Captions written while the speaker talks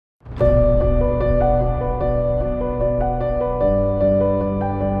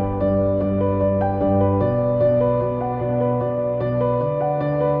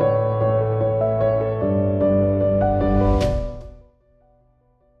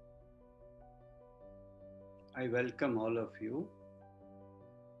I welcome all of you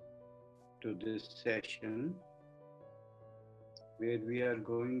to this session where we are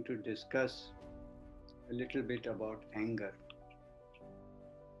going to discuss a little bit about anger.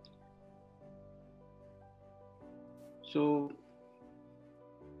 So,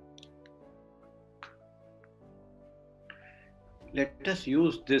 let us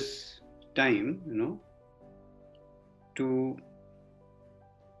use this time, to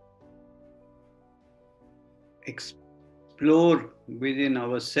explore within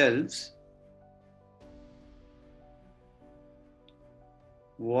ourselves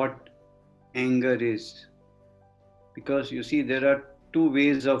what anger is. Because you see, there are two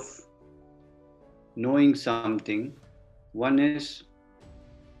ways of knowing something. One is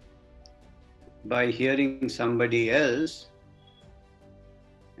by hearing somebody else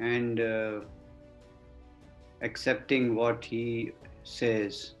and accepting what he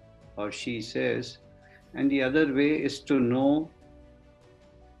says or she says, and the other way is to know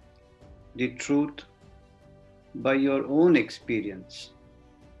the truth by your own experience.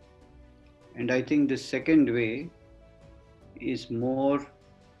 And I think the second way is more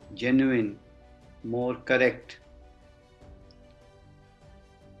genuine, more correct.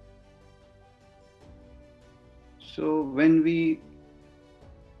 So when we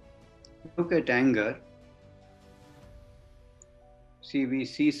look at anger, we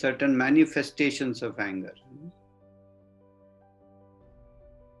see certain manifestations of anger.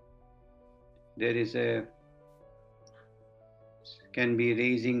 There can be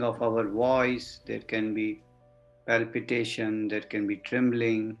raising of our voice, there can be palpitation, there can be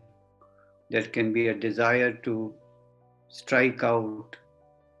trembling, there can be a desire to strike out,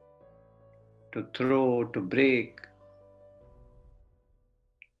 to throw, to break,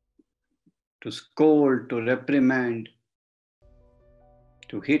 to scold, to reprimand,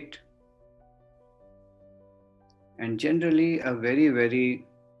 to hit, and generally a very, very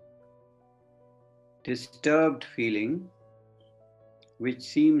disturbed feeling which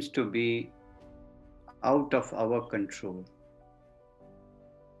seems to be out of our control.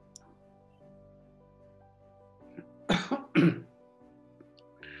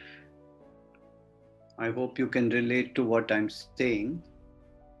 I hope you can relate to what I'm saying.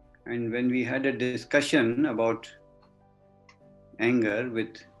 And when we had a discussion about anger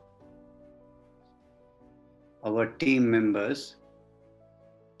with our team members,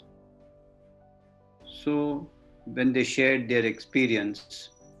 so when they shared their experience,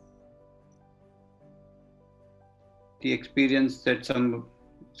 the experience that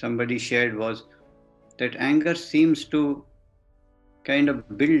somebody shared was that anger seems to kind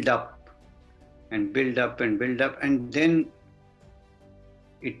of build up and build up and build up, and then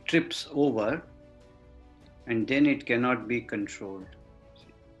it trips over, and then it cannot be controlled.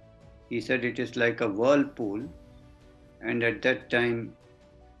 He said it is like a whirlpool, and at that time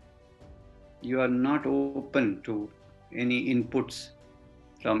you are not open to any inputs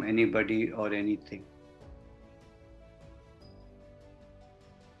from anybody or anything.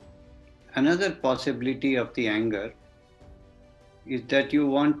 Another possibility of the anger is that you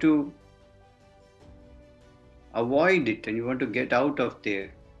want to avoid it and you want to get out of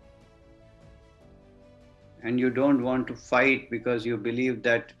there. And you don't want to fight because you believe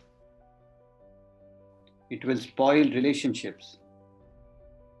that it will spoil relationships,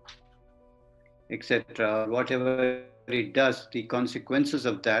 etc. Whatever it does, the consequences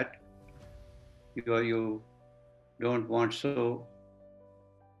of that, you don't want. So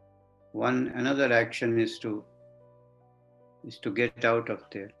another action is to get out of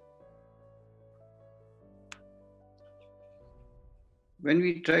there. When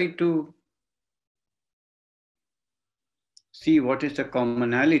we try to see what is the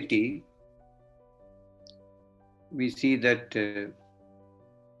commonality, we see that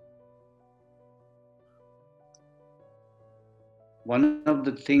one of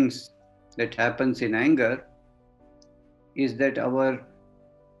the things that happens in anger is that our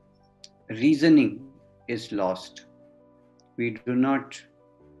reasoning is lost. We do not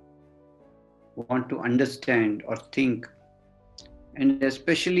want to understand or think, and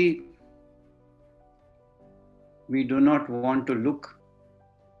especially we do not want to look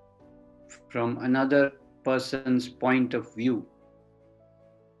from another person's point of view,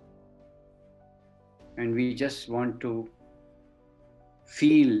 and we just want to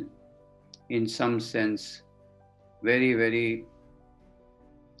feel, in some sense, very, very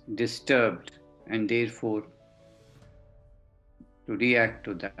disturbed, and therefore to react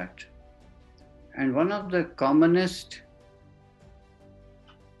to that. And one of the commonest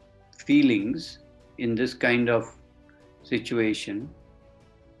feelings in this kind of situation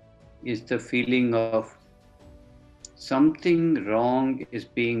is the feeling of something wrong is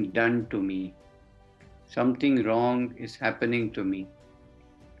being done to me, something wrong is happening to me,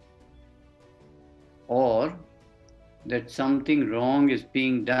 or that something wrong is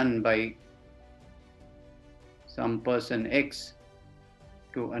being done by some person X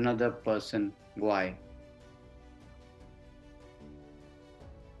to another person Y.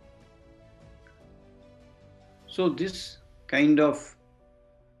 So this kind of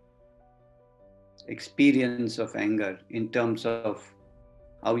experience of anger in terms of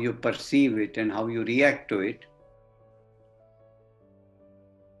how you perceive it and how you react to it,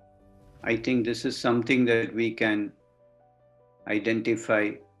 I think this is something that we can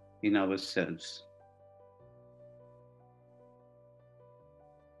identify in ourselves.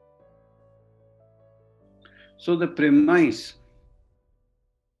 So the premise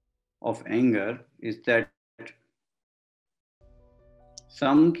of anger is that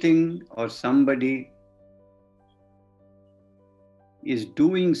something or somebody is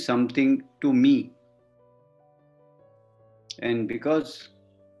doing something to me, and because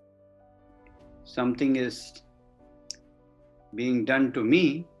something is being done to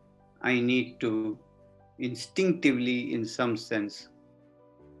me, I need to instinctively, in some sense,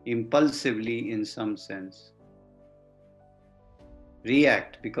 impulsively, in some sense,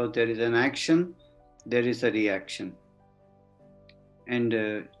 react, because there is an action, there is a reaction.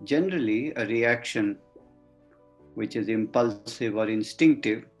 And generally, a reaction which is impulsive or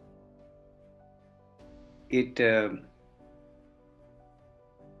instinctive, it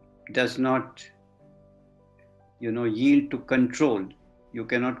does not, yield to control. You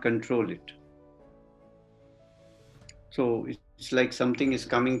cannot control it. So it's like something is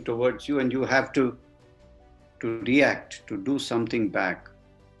coming towards you and you have to react, to do something back.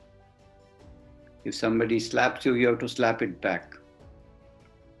 If somebody slaps you, you have to slap it back.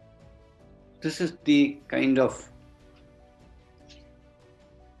 This is the kind of...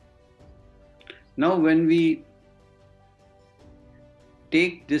 Now, when we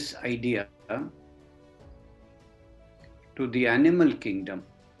take this idea to the animal kingdom,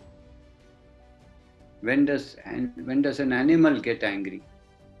 when does an animal get angry?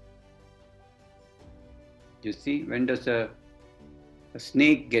 You see, when does a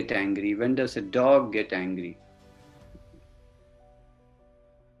snake get angry? When does a dog get angry?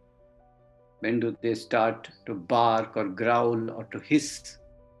 When do they start to bark or growl or to hiss?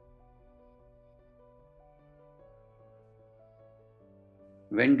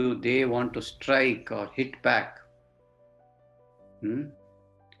 When do they want to strike or hit back?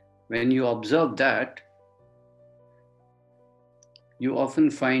 When you observe that, you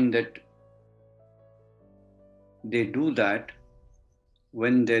often find that they do that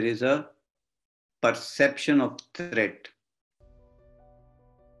when there is a perception of threat.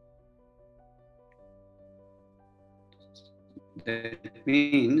 That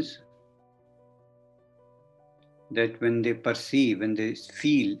means that when they perceive, when they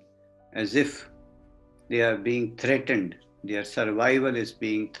feel as if they are being threatened, their survival is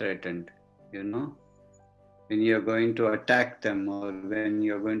being threatened, when you're going to attack them, or when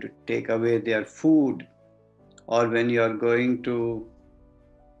you're going to take away their food, or when you're going to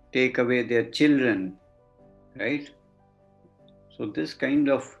take away their children, right? So this kind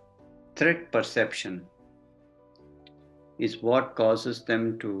of threat perception is what causes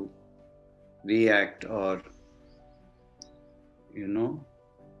them to react or,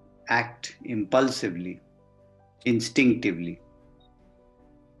 act impulsively, instinctively.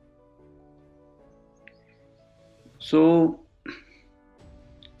 So,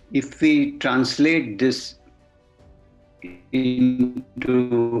 if we translate this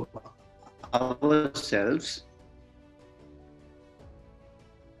into ourselves,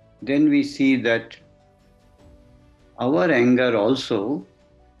 then we see that our anger also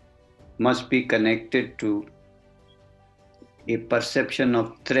must be connected to a perception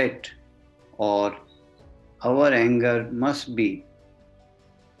of threat, or our anger must be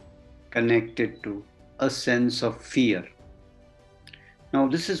connected to a sense of fear. Now,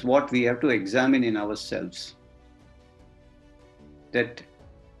 this is what we have to examine in ourselves, that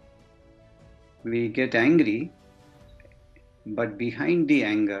we get angry, but behind the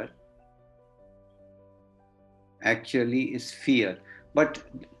anger actually is fear. But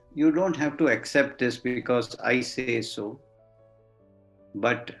you don't have to accept this because I say so,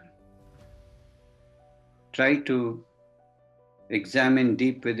 but try to examine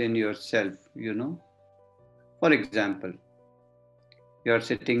deep within yourself, For example, you're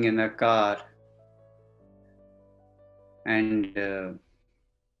sitting in a car and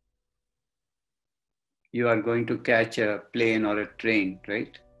you are going to catch a plane or a train,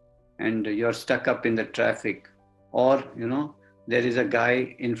 right? And you're stuck up in the traffic. Or, there is a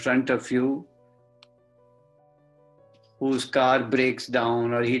guy in front of you whose car breaks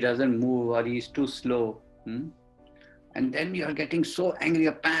down, or he doesn't move, or he's too slow. And then you're getting so angry,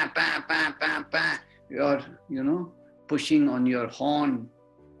 you're, pushing on your horn,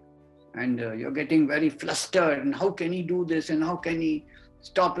 and you're getting very flustered. And how can he do this? And how can he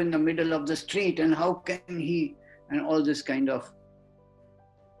stop in the middle of the street? And how can he? And all this kind of.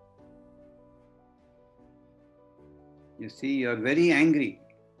 You see, you're very angry.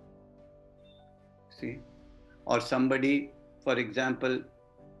 See? Or somebody, for example,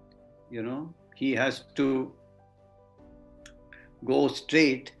 he has to go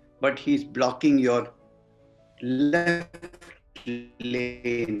straight, but he's blocking your left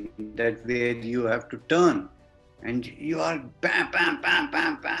lane, that where you have to turn, and you are bam, bam, bam,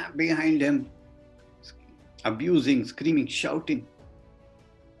 bam, bam behind him, abusing, screaming, shouting.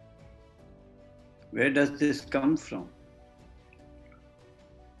 Where does this come from?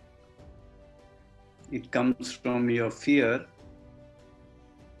 It comes from your fear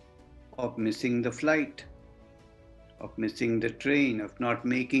of missing the flight, of missing the train, of not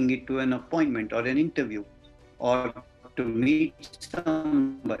making it to an appointment or an interview, or to meet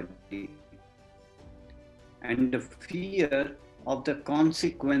somebody, and the fear of the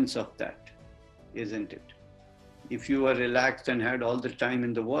consequence of that, isn't it? If you were relaxed and had all the time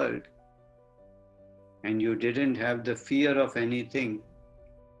in the world, and you didn't have the fear of anything,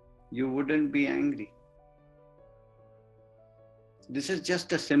 you wouldn't be angry. This is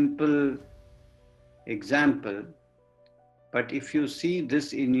just a simple example, but if you see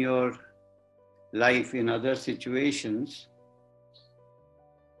this in your life, in other situations,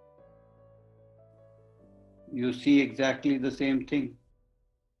 you see exactly the same thing.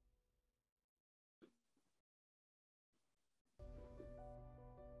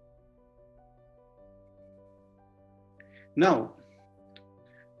 Now,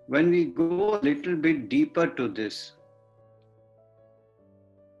 when we go a little bit deeper to this,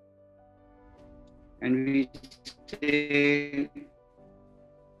 and we say,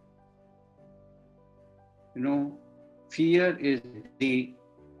 fear is the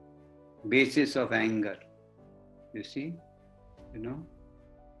basis of anger. You see, you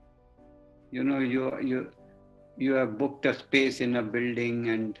have booked a space in a building,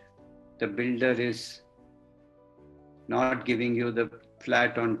 and the builder is not giving you the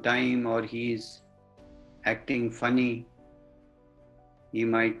flat on time, or he's acting funny. He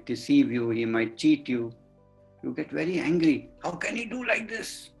might deceive you, he might cheat you. You get very angry. How can he do like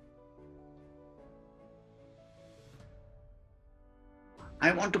this?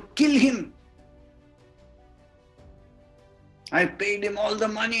 I want to kill him. I paid him all the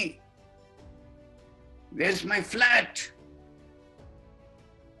money. Where's my flat?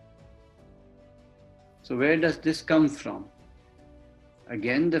 So where does this come from?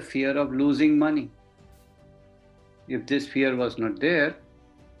 Again, the fear of losing money. If this fear was not there,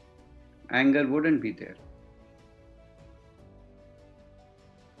 anger wouldn't be there.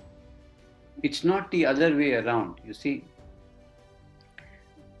 It's not the other way around, you see.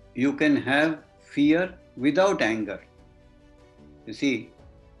 You can have fear without anger. You see,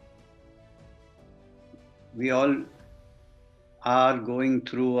 we all are going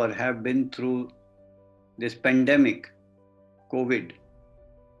through or have been through this pandemic, COVID.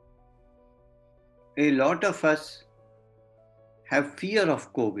 A lot of us have fear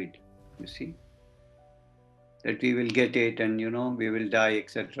of COVID, you see, that we will get it and, we will die,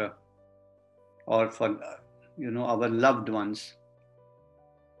 etc. Or for, our loved ones.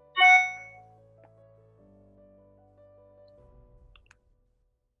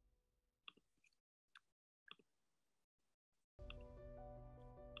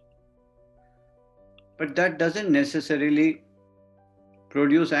 But that doesn't necessarily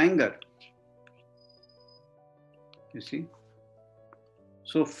produce anger, you see.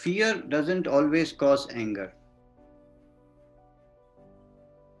 So fear doesn't always cause anger.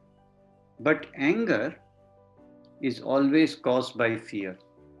 But anger is always caused by fear.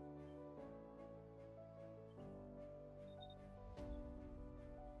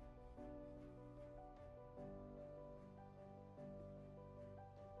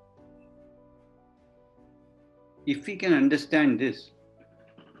 If we can understand this,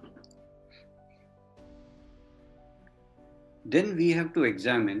 then we have to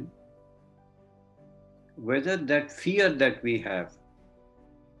examine whether that fear that we have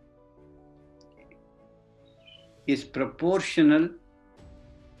is proportional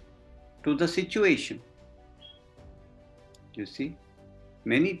to the situation. You see,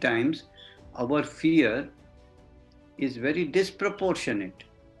 many times our fear is very disproportionate.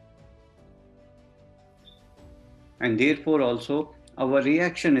 And therefore also our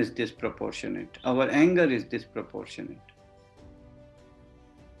reaction is disproportionate. Our anger is disproportionate.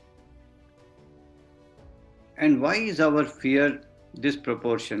 And why is our fear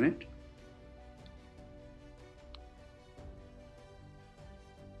disproportionate?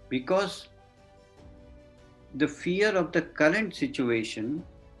 Because the fear of the current situation,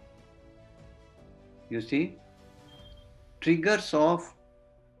 you see, triggers off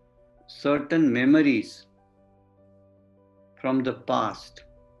certain memories from the past.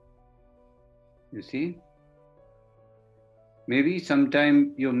 You see, maybe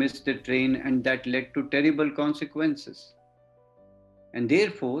sometime you missed the train and that led to terrible consequences. And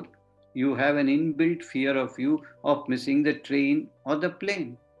therefore, you have an inbuilt fear of you of missing the train or the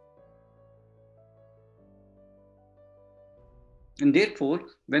plane. And therefore,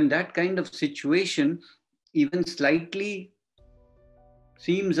 when that kind of situation even slightly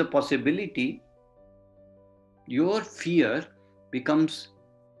seems a possibility, your fear becomes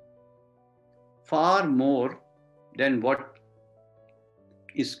far more than what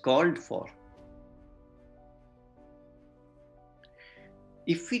is called for.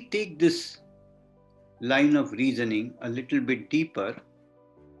 If we take this line of reasoning a little bit deeper,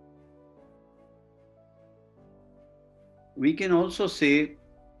 we can also say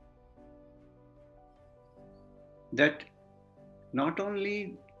that not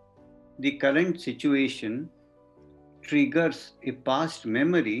only the current situation triggers a past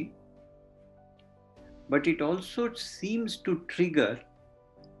memory, but it also seems to trigger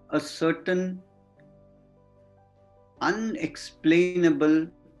a certain unexplainable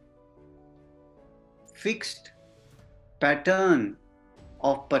fixed pattern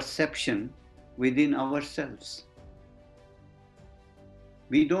of perception within ourselves.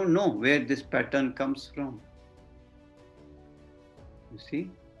 We don't know where this pattern comes from. You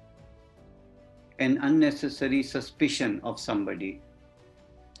see? An unnecessary suspicion of somebody,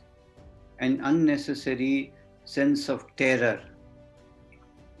 an unnecessary sense of terror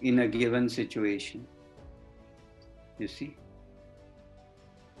in a given situation. You see?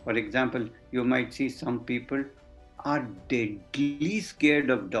 For example, you might see some people are deadly scared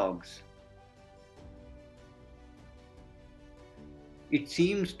of dogs. It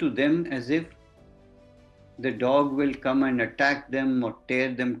seems to them as if the dog will come and attack them or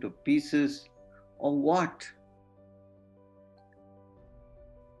tear them to pieces or what.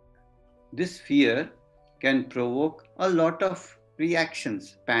 This fear can provoke a lot of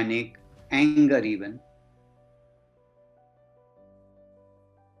reactions, panic, anger even.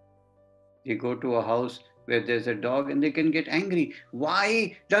 They go to a house where there's a dog and they can get angry.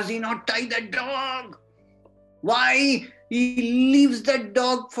 Why does he not tie that dog? Why he leaves that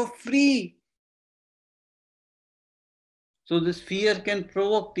dog for free? So this fear can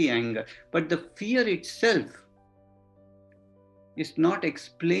provoke the anger, but the fear itself is not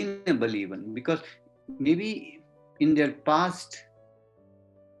explainable even, because maybe in their past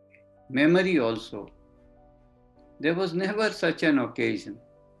memory also, there was never such an occasion.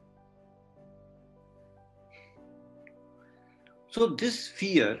 So this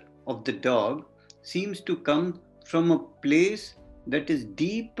fear of the dog seems to come from a place that is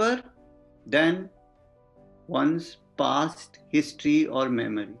deeper than one's past history or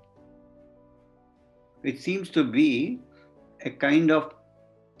memory. It seems to be a kind of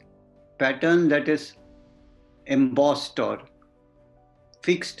pattern that is embossed or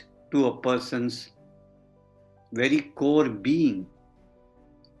fixed to a person's very core being.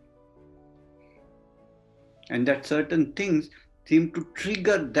 And that certain things seem to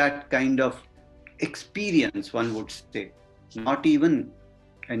trigger that kind of experience, one would say. Not even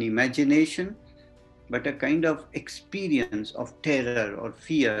an imagination, but a kind of experience of terror or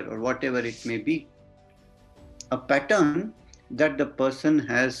fear or whatever it may be. A pattern that the person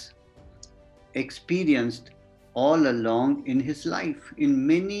has experienced all along in his life, in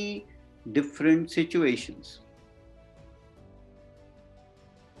many different situations.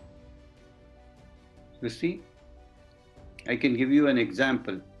 You see, I can give you an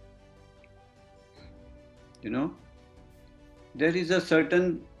example. There is a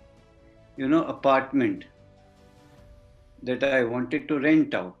certain, apartment that I wanted to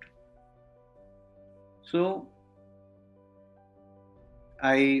rent out. So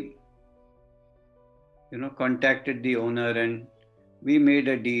I, contacted the owner and we made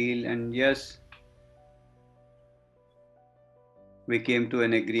a deal, and yes, we came to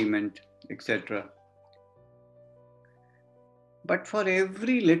an agreement, etc. But for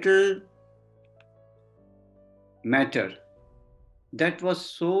every little matter that was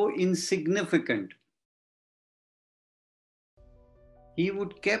so insignificant, he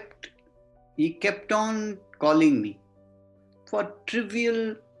kept on calling me for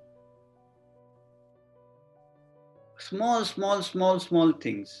trivial, small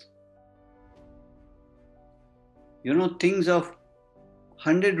things. Things of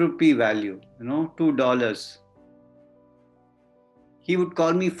 100 rupee value, $2. He would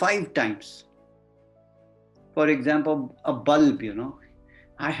call me 5 times. For example, a bulb,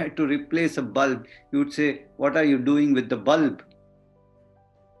 I had to replace a bulb. He would say, "What are you doing with the bulb?"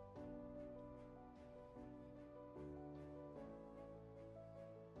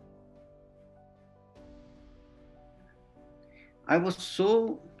 I was so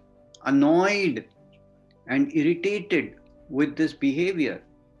annoyed and irritated with this behavior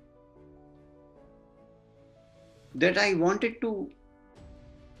that I wanted to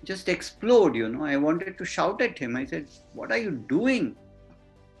just explode, I wanted to shout at him. I said, "What are you doing?"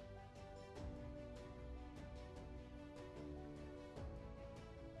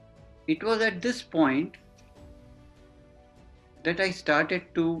 It was at this point that I started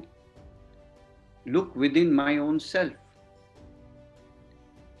to look within my own self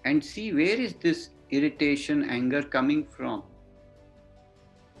and see, where is this irritation, anger coming from?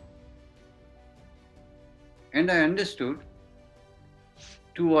 And I understood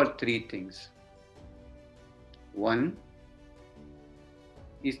 2 or 3 things. One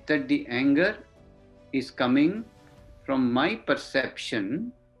is that the anger is coming from my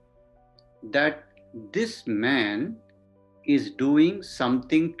perception that this man is doing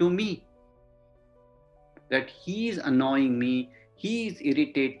something to me, that he is annoying me, he is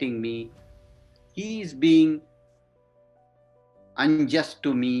irritating me, he is being unjust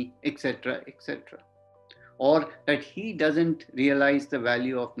to me, etc., etc. Or that he doesn't realize the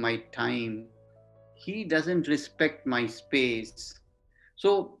value of my time, he doesn't respect my space.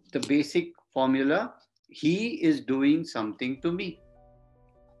 So the basic formula, he is doing something to me.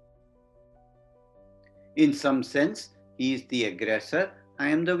 In some sense, he is the aggressor, I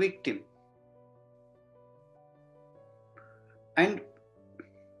am the victim. And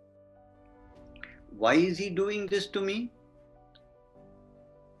why is he doing this to me?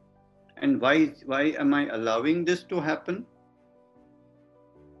 And why am I allowing this to happen?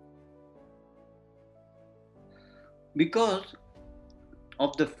 Because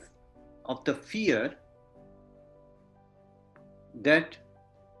of the fear that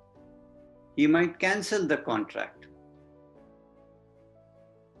he might cancel the contract.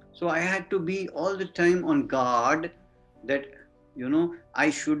 So I had to be all the time on guard that, I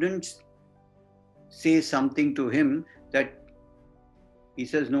shouldn't say something to him that he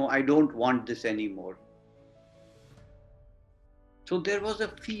says, "No, I don't want this anymore." So there was a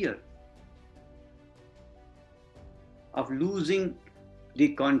fear of losing the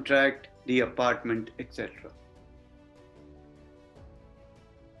contract, the apartment, etc.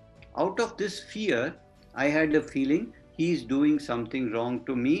 Out of this fear, I had a feeling he is doing something wrong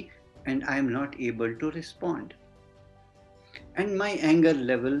to me and I am not able to respond. And my anger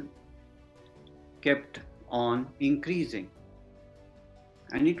level kept on increasing.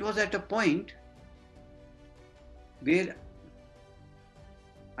 And it was at a point where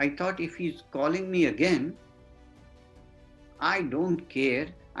I thought, if he's calling me again, I don't care,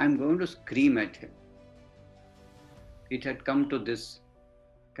 I'm going to scream at him. It had come to this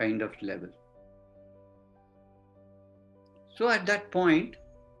kind of level. So at that point,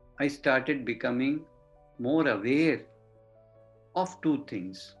 I started becoming more aware of 2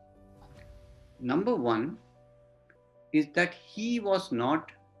 things. Number 1 is that he was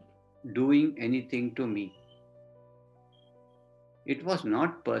not doing anything to me. It was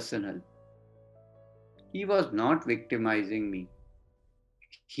not personal. He was not victimizing me.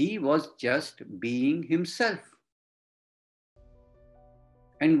 He was just being himself.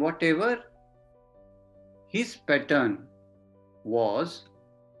 And whatever his pattern was,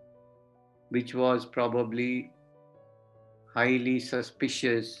 which was probably highly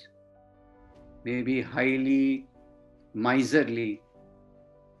suspicious, maybe highly miserly,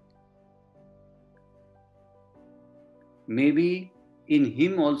 maybe in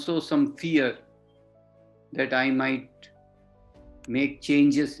him also some fear that I might make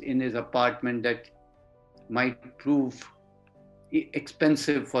changes in his apartment that might prove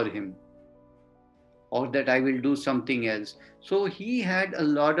expensive for him, or that I will do something else. So he had a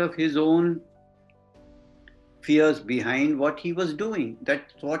lot of his own fears behind what he was doing.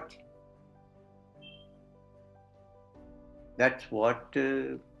 That's what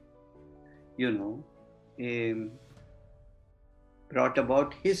brought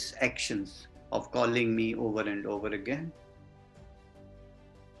about his actions of calling me over and over again.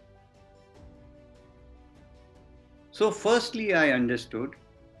 So firstly, I understood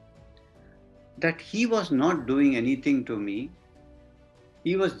that he was not doing anything to me.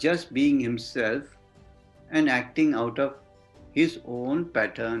 He was just being himself and acting out of his own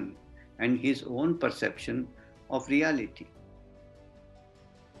pattern and his own perception of reality.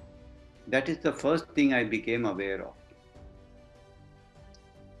 That is the first thing I became aware of.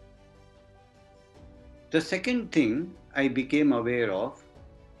 The second thing I became aware of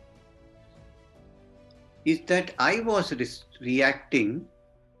is that I was reacting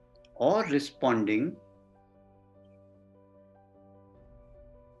or responding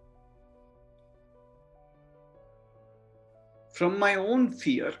from my own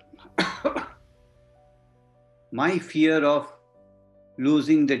fear. My fear of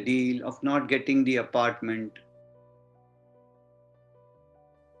losing the deal, of not getting the apartment.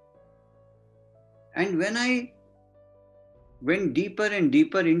 And when I went deeper and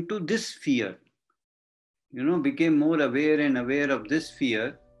deeper into this fear, became more aware and aware of this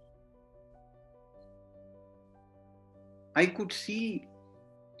fear, I could see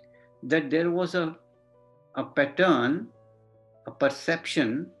that there was a pattern, a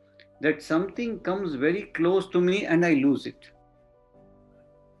perception that something comes very close to me and I lose it.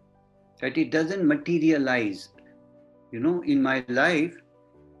 That it doesn't materialize. In my life,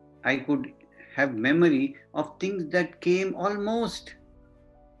 I could have memory of things that came almost,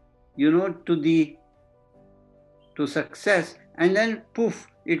 to success, and then poof,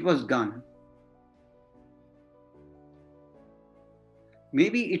 it was gone.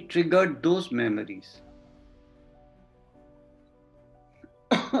 Maybe it triggered those memories.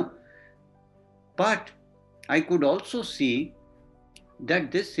 But I could also see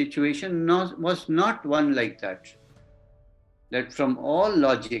that this situation was not one like that. That from all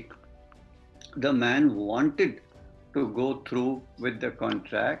logic, the man wanted to go through with the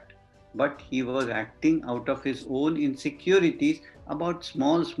contract, but he was acting out of his own insecurities about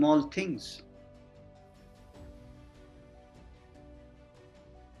small, small things.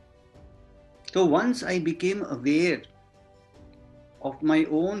 So once I became aware of my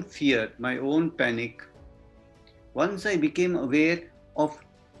own fear, my own panic, once I became aware of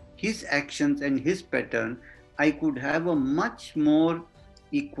his actions and his pattern, I could have a much more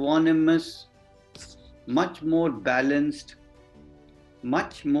equanimous, much more balanced,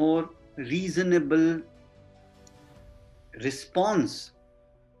 much more reasonable response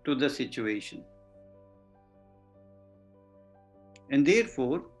to the situation. And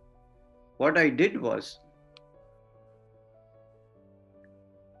therefore, what I did was,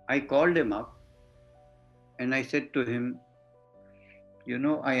 I called him up and I said to him,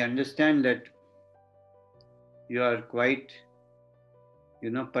 I understand that you are quite,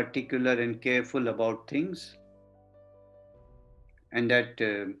 particular and careful about things, and that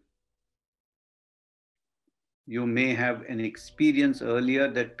you may have an experience earlier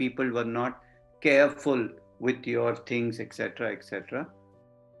that people were not careful with your things, etc., etc.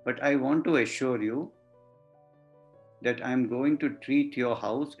 But I want to assure you that I'm going to treat your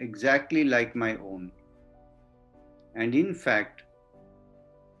house exactly like my own. And in fact,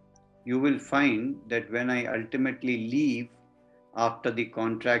 you will find that when I ultimately leave after the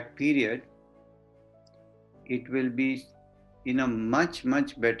contract period, it will be in a much,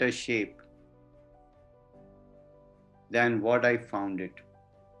 much better shape than what I found it.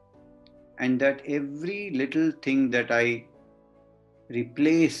 And that every little thing that I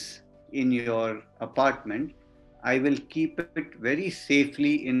replace in your apartment, I will keep it very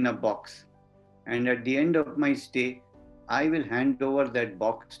safely in a box. And at the end of my stay, I will hand over that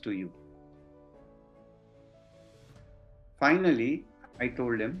box to you. Finally, I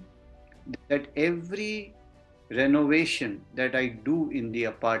told him that every renovation that I do in the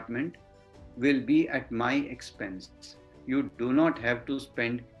apartment will be at my expense. You do not have to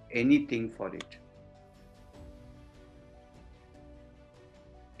spend anything for it.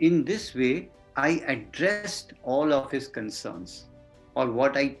 In this way, I addressed all of his concerns, or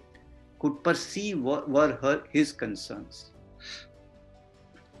what I could perceive were his concerns.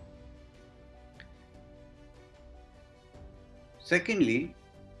 Secondly,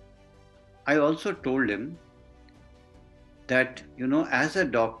 I also told him that, as a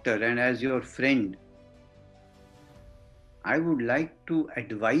doctor and as your friend, I would like to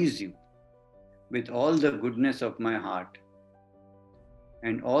advise you with all the goodness of my heart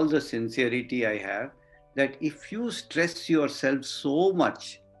and all the sincerity I have, that if you stress yourself so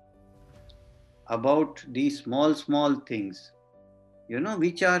much about these small, small things,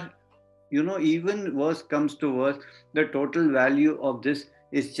 which are, even worse comes to worse, the total value of this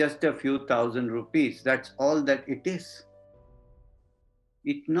is just a few thousand rupees. That's all that it is.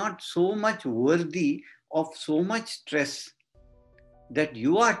 It's not so much worthy of so much stress that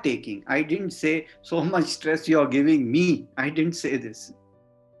you are taking. I didn't say so much stress you're giving me. I didn't say this.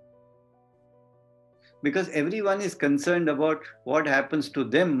 Because everyone is concerned about what happens to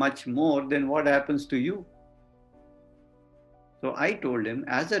them much more than what happens to you. So I told him,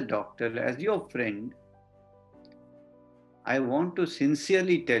 as a doctor, as your friend, I want to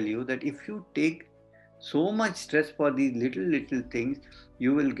sincerely tell you that if you take so much stress for these little things,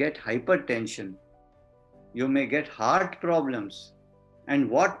 you will get hypertension. You may get heart problems and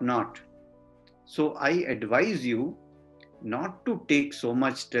what not. So I advise you not to take so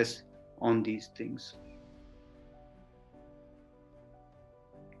much stress on these things.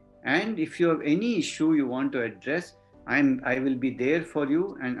 And if you have any issue you want to address, I will be there for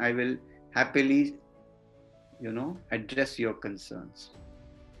you, and I will happily, address your concerns.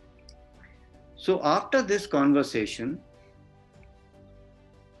 So after this conversation,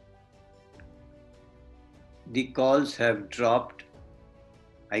 the calls have dropped.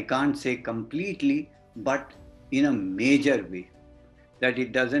 I can't say completely, but in a major way, that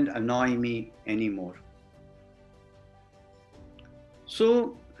it doesn't annoy me anymore.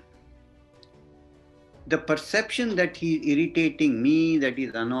 So the perception that he's irritating me, that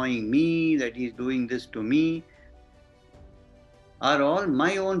he's annoying me, that he's doing this to me, are all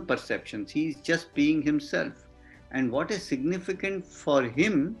my own perceptions. He's just being himself. And what is significant for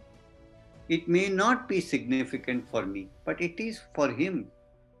him, it may not be significant for me, but it is for him.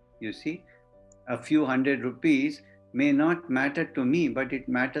 You see, a few hundred rupees may not matter to me, but it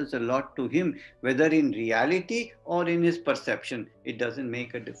matters a lot to him, whether in reality or in his perception. It doesn't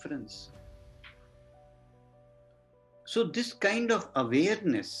make a difference. So this kind of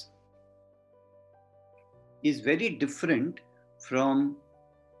awareness is very different from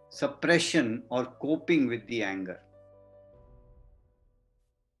suppression or coping with the anger.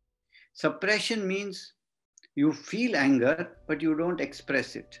 Suppression means you feel anger, but you don't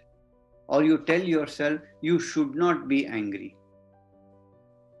express it. Or you tell yourself you should not be angry.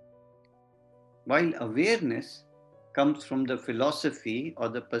 While awareness comes from the philosophy or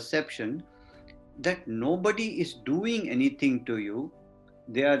the perception that nobody is doing anything to you,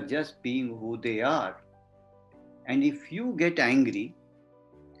 they are just being who they are. And if you get angry,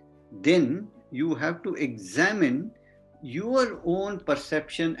 then you have to examine your own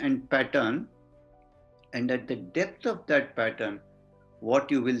perception and pattern, and at the depth of that pattern, what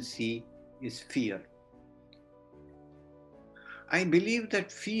you will see is fear. I believe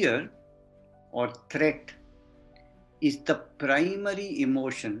that fear or threat is the primary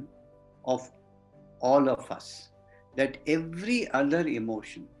emotion of all of us, that every other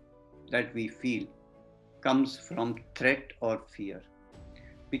emotion that we feel comes from threat or fear.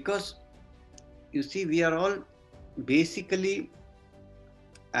 Because you see, we are all basically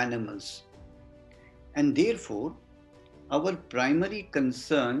animals, and therefore our primary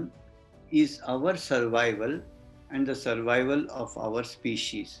concern is our survival and the survival of our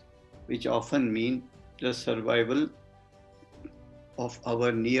species, which often mean the survival of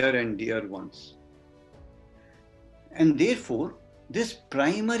our near and dear ones. And therefore, this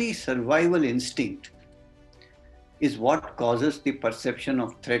primary survival instinct is what causes the perception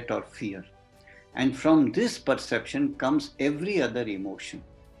of threat or fear. And from this perception comes every other emotion.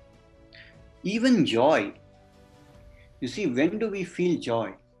 Even joy. You see, when do we feel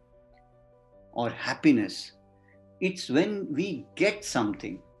joy or happiness? It's when we get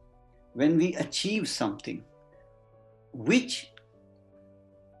something, when we achieve something, which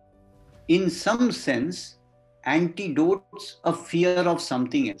in some sense antidotes a fear of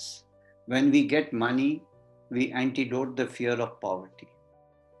something else. When we get money, we antidote the fear of poverty.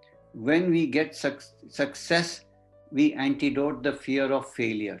 When we get success, we antidote the fear of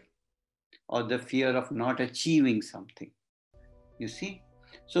failure or the fear of not achieving something. You see?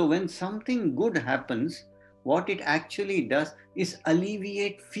 So when something good happens, what it actually does is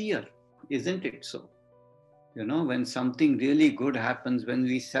alleviate fear, isn't it so? You know, when something really good happens, when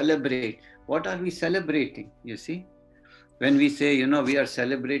we celebrate, what are we celebrating? You see? When we say, you know, we are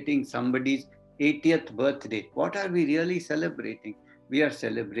celebrating somebody's 80th birthday, what are we really celebrating? We are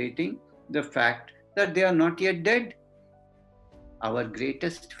celebrating the fact that they are not yet dead. Our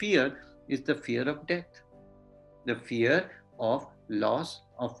greatest fear is the fear of death, the fear of loss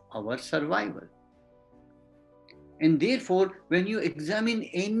of our survival. And therefore, when you examine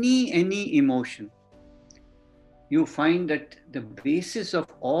any emotion, you find that the basis of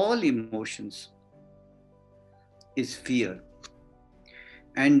all emotions is fear.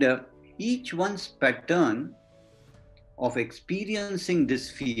 And each one's pattern of experiencing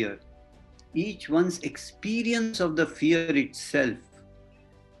this fear, each one's experience of the fear itself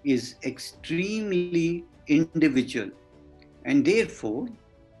is extremely individual And therefore,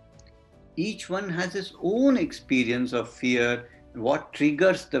 each one has his own experience of fear, what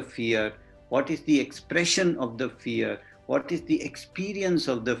triggers the fear, what is the expression of the fear, what is the experience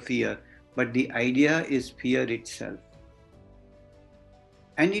of the fear. But the idea is fear itself.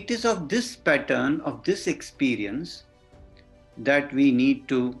 And it is of this pattern, of this experience, that we need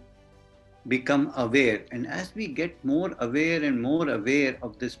to become aware. And as we get more aware and more aware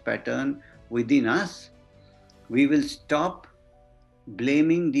of this pattern within us, we will stop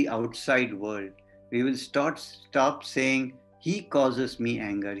blaming the outside world. We will stop saying, he causes me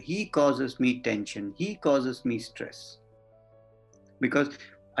anger, he causes me tension, he causes me stress. Because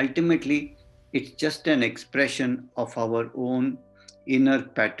ultimately, it's just an expression of our own inner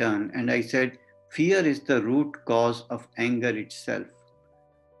pattern. And I said, fear is the root cause of anger itself.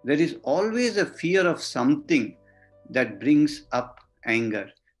 There is always a fear of something that brings up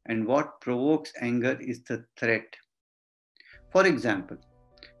anger. And what provokes anger is the threat. For example,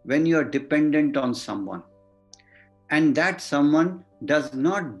 when you are dependent on someone and that someone does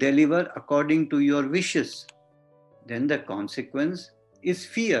not deliver according to your wishes, then the consequence is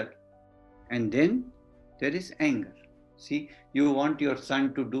fear. And then there is anger. See, you want your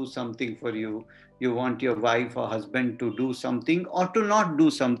son to do something for you. You want your wife or husband to do something or to not do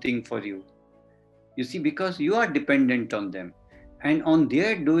something for you. You see, because you are dependent on them. And on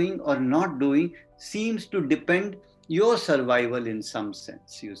their doing or not doing seems to depend your survival in some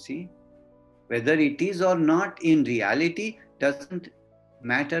sense, you see. Whether it is or not in reality doesn't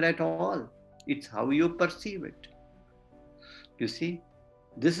matter at all. It's how you perceive it. You see,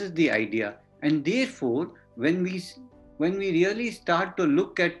 this is the idea. And therefore, when we really start to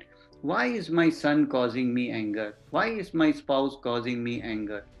look at why is my son causing me anger? Why is my spouse causing me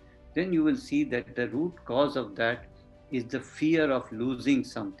anger? Then you will see that the root cause of that is the fear of losing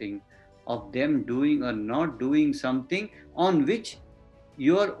something, of them doing or not doing something on which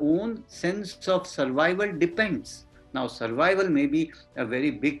your own sense of survival depends. Now, survival may be a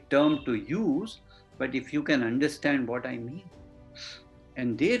very big term to use, but if you can understand what I mean.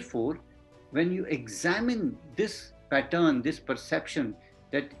 And therefore, when you examine this pattern, this perception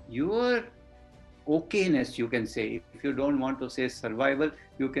that your okayness, you can say, if you don't want to say survival,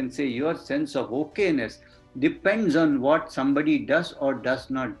 you can say your sense of okayness depends on what somebody does or does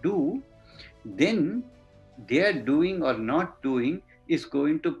not do, then their doing or not doing is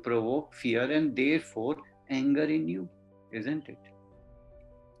going to provoke fear and therefore anger in you, isn't it?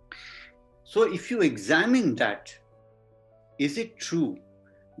 So if you examine that, is it true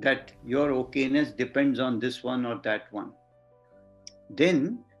that your okayness depends on this one or that one?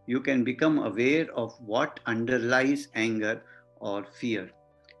 Then you can become aware of what underlies anger or fear.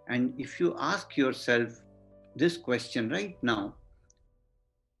 And if you ask yourself this question right now,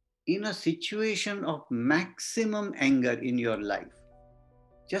 in a situation of maximum anger in your life,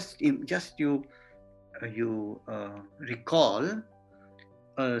 just you recall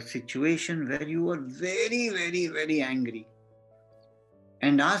a situation where you were very, very, very angry,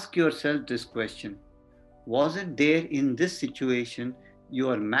 and ask yourself this question: was it there in this situation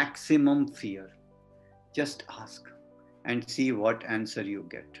your maximum fear? Just ask and see what answer you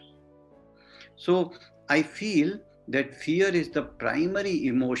get. So I feel that fear is the primary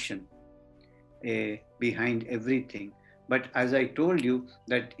emotion behind everything. But as I told you,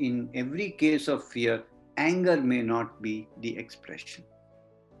 that in every case of fear, anger may not be the expression.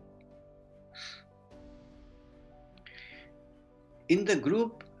 In the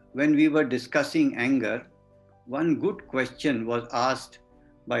group, when we were discussing anger, one good question was asked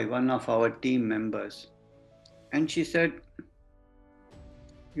by one of our team members. And she said,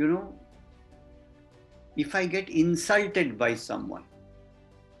 you know, if I get insulted by someone,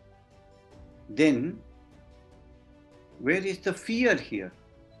 then where is the fear here?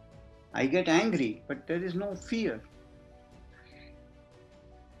 I get angry, but there is no fear.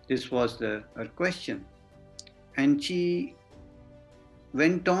 This was her question. And she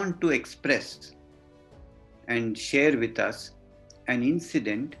went on to express and share with us an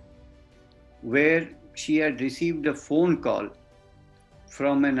incident where she had received a phone call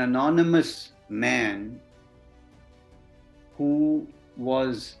from an anonymous man who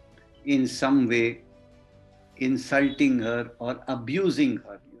was in some way insulting her or abusing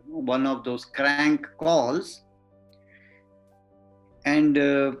her, one of those crank calls. And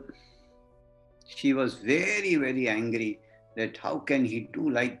she was very, very angry that how can he do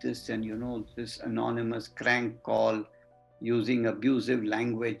like this, and this anonymous crank call using abusive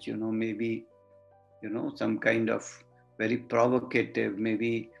language, maybe some kind of very provocative,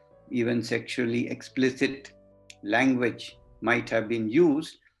 maybe even sexually explicit language might have been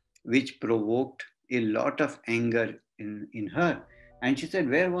used, which provoked a lot of anger in her. And she said,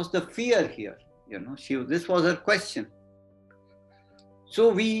 where was the fear here? This was her question. So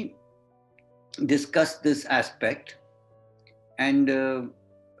we discussed this aspect, and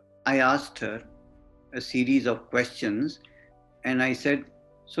I asked her a series of questions, and I said,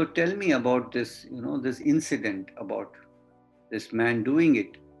 so tell me about this, this incident about this man doing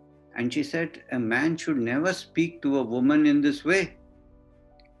it. And she said, a man should never speak to a woman in this way.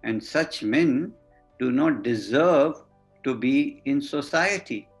 And such men do not deserve to be in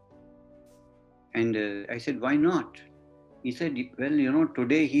society. And I said, why not? He said, well,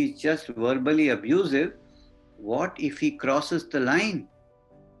 today he's just verbally abusive. What if he crosses the line?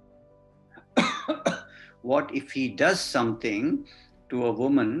 What if he does something to a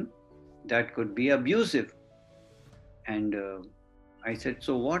woman that could be abusive? And I said,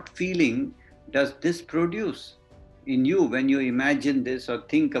 so what feeling does this produce in you when you imagine this or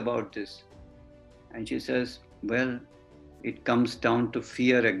think about this? And she says, well, it comes down to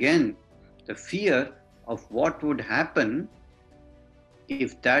fear again. The fear of what would happen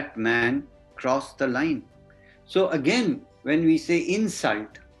if that man crossed the line. So again, when we say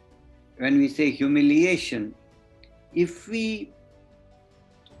insult, when we say humiliation, if we,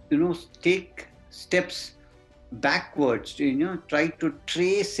 take steps backwards, try to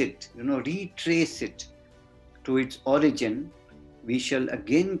trace it, retrace it to its origin, we shall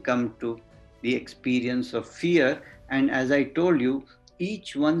again come to the experience of fear. And as I told you,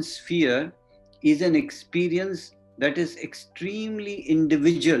 each one's fear is an experience that is extremely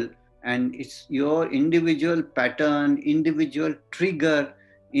individual, and it's your individual pattern, individual trigger,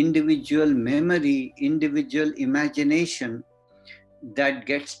 individual memory, individual imagination that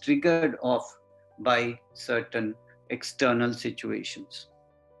gets triggered off by certain external situations.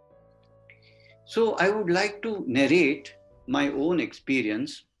 So I would like to narrate my own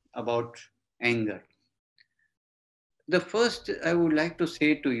experience about anger. The first I would like to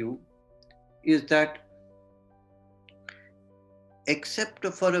say to you is that, except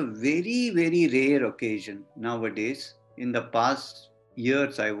for a very, very rare occasion nowadays, in the past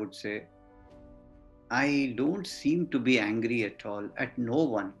years, I would say, I don't seem to be angry at all, at no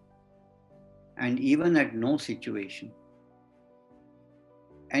one, and even at no situation.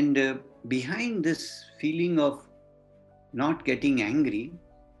 And behind this feeling of not getting angry,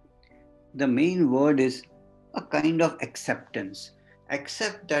 the main word is a kind of acceptance.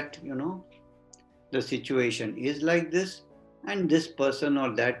 Accept that, the situation is like this, and this person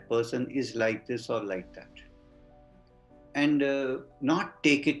or that person is like this or like that. And not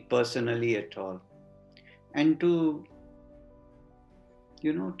take it personally at all. And to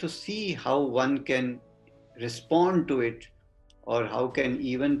see how one can respond to it, or how can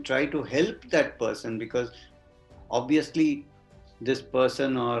even try to help that person, because obviously this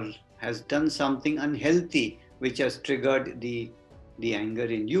person or has done something unhealthy which has triggered the anger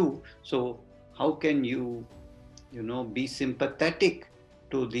in you. So how can you be sympathetic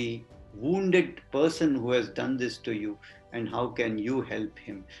to the wounded person who has done this to you, and how can you help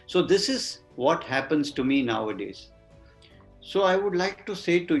him? So this is what happens to me nowadays. So I would like to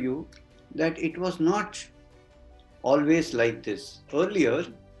say to you that it was not always like this. Earlier,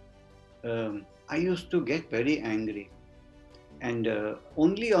 I used to get very angry, and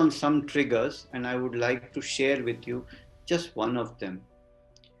only on some triggers, and I would like to share with you just one of them.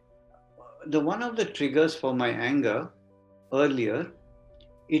 One of the triggers for my anger earlier,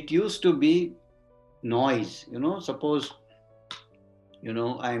 it used to be noise. Suppose,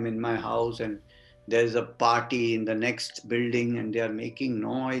 I'm in my house and there's a party in the next building and they are making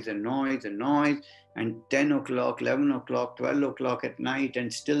noise and noise and noise, and 10 o'clock, 11 o'clock, 12 o'clock at night,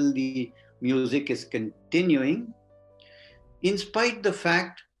 and still the music is continuing, in spite the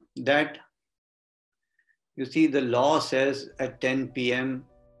fact that, you see, the law says at 10 p.m.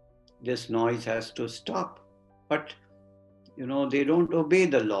 this noise has to stop. But, they don't obey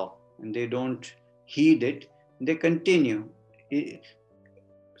the law and they don't heed it. They continue,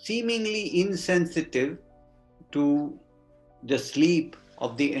 seemingly insensitive to the sleep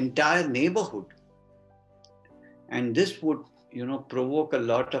of the entire neighborhood. And this would, provoke a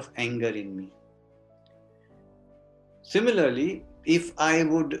lot of anger in me. Similarly, if I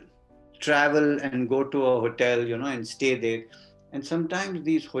would travel and go to a hotel, and stay there, and sometimes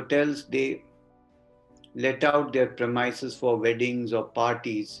these hotels, they let out their premises for weddings or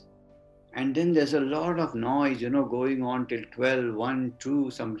parties, and then there's a lot of noise, going on till 12, 1,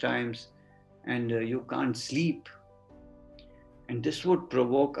 2 sometimes, and you can't sleep. And this would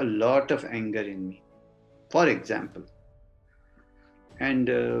provoke a lot of anger in me, for example.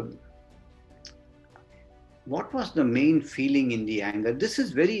 And what was the main feeling in the anger? This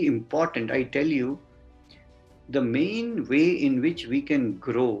is very important, I tell you. the main way in which we can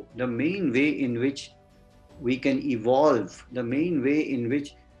grow, the main way in which we can evolve, the main way in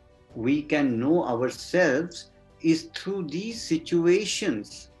which we can know ourselves is through these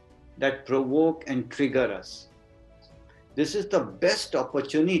situations that provoke and trigger us. This is the best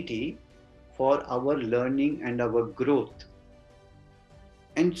opportunity for our learning and our growth.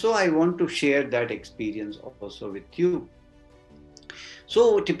 And so I want to share that experience also with you.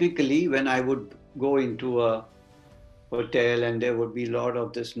 So typically, when I would go into a hotel and there would be a lot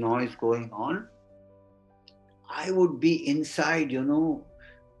of this noise going on, I would be inside,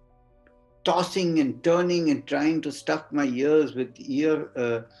 tossing and turning and trying to stuff my ears with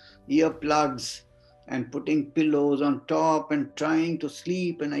earplugs and putting pillows on top and trying to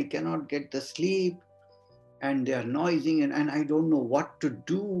sleep, and I cannot get the sleep, and they are noising, and I don't know what to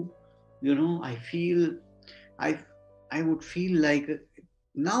do. I feel I I would feel like,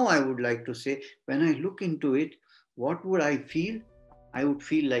 now I would like to say, when I look into it, what would I feel? I would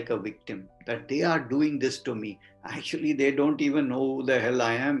feel like a victim, that they are doing this to me. Actually, they don't even know who the hell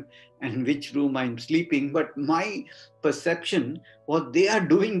I am and which room I'm sleeping. But my perception was they are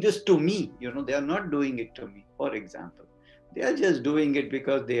doing this to me. They are not doing it to me, for example. They are just doing it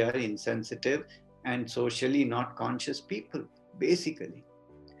because they are insensitive and socially not conscious people, basically.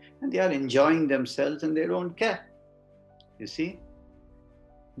 And they are enjoying themselves and they don't care. You see?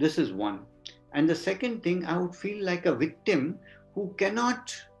 This is one. And the second thing, I would feel like a victim who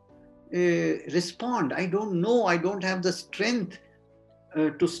cannot respond. I don't know. I don't have the strength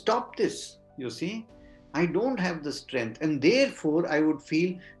to stop this. You see? I don't have the strength. And therefore, I would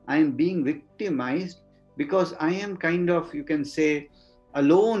feel I am being victimized because I am kind of, you can say,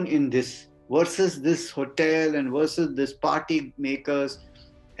 alone in this versus this hotel and versus this party makers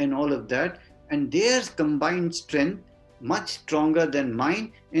and all of that. And their combined strength much stronger than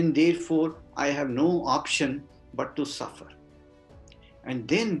mine, and therefore I have no option but to suffer. And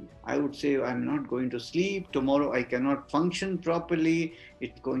then I would say, I'm not going to sleep. Tomorrow I cannot function properly.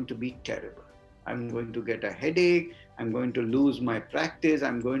 It's going to be terrible. I'm going to get a headache. I'm going to lose my practice.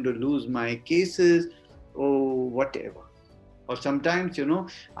 I'm going to lose my cases, or whatever. Or sometimes,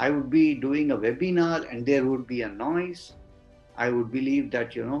 I would be doing a webinar and there would be a noise. I would believe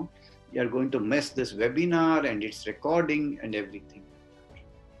that, you are going to mess this webinar and its recording and everything.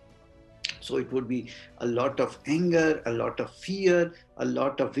 So it would be a lot of anger, a lot of fear, a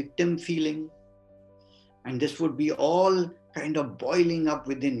lot of victim feeling. And this would be all kind of boiling up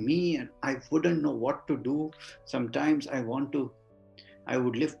within me, and I wouldn't know what to do. Sometimes I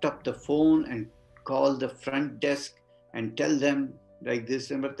would lift up the phone and call the front desk and tell them like this,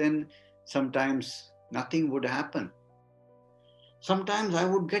 but then sometimes nothing would happen. Sometimes I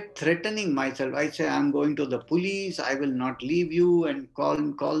would get threatening myself. I say, I'm going to the police, I will not leave you, and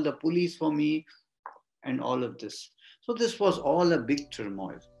call the police for me, and all of this. So this was all a big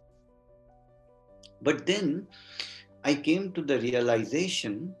turmoil. But then I came to the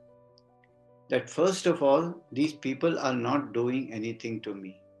realization that first of all, these people are not doing anything to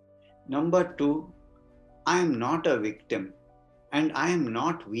me. Number two, I am not a victim and I am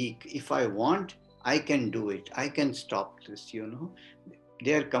not weak. If I want, I can do it. I can stop this,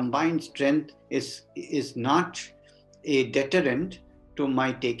 Their combined strength is not a deterrent to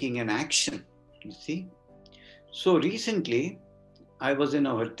my taking an action, you see. So recently, I was in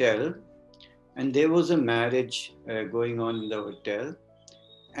a hotel and there was a marriage going on in the hotel.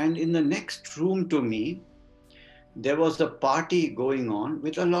 And in the next room to me, there was a party going on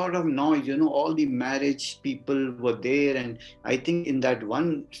with a lot of noise. All the marriage people were there. And I think in that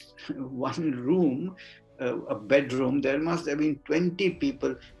one room, a bedroom, there must have been 20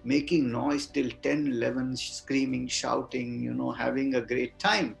 people making noise till 10, 11, screaming, shouting, having a great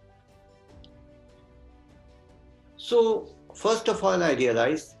time. So first of all, I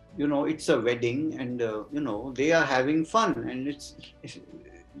realized, it's a wedding and, they are having fun, and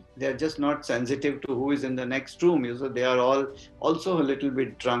they're just not sensitive to who is in the next room. So they are all also a little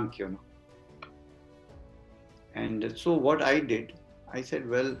bit drunk, And so what I did, I said,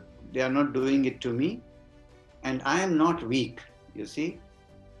 well, they are not doing it to me and I am not weak, you see.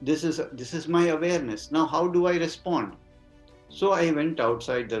 This is my awareness. Now, how do I respond? So I went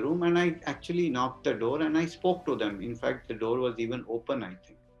outside the room and I actually knocked the door and I spoke to them. In fact, the door was even open, I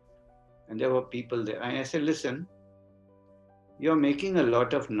think. And there were people there. And I said, listen, you're making a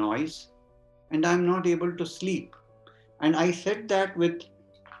lot of noise and I'm not able to sleep. And I said that with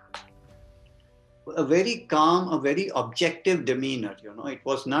a very calm, a very objective demeanor. It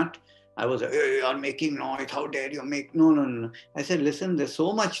was not, I was, hey, you are making noise, how dare you make, no. I said, listen, there's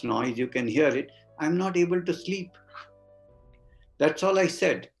so much noise, you can hear it. I'm not able to sleep. That's all I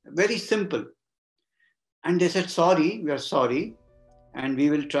said. Very simple. And they said, sorry, we are sorry, and we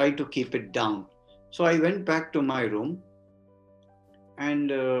will try to keep it down. So I went back to my room,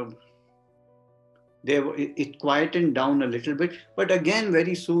 and it quietened down a little bit. But again,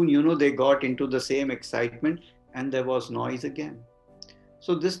 very soon, they got into the same excitement, and there was noise again.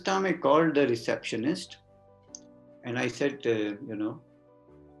 So this time I called the receptionist, and I said,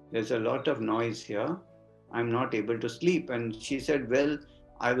 there's a lot of noise here. I'm not able to sleep. And she said, well,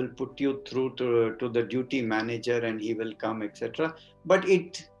 I will put you through to the duty manager and he will come, etc. But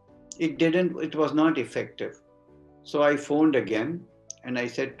it was not effective. So I phoned again and I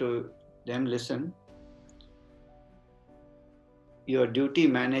said to them, listen, your duty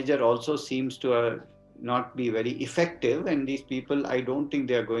manager also seems to not be very effective, and these people, I don't think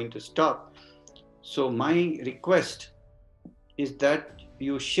they are going to stop. So my request is that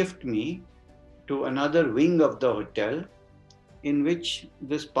you shift me to another wing of the hotel in which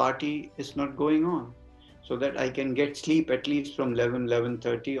this party is not going on, so that I can get sleep at least from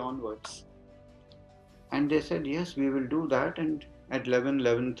 11:30 onwards. And they said, yes, we will do that. And at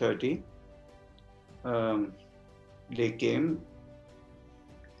 11:30, they came,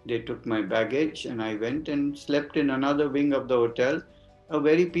 they took my baggage, and I went and slept in another wing of the hotel, a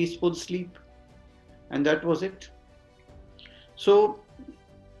very peaceful sleep. And that was it. So,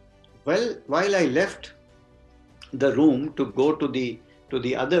 while I left the room to go to the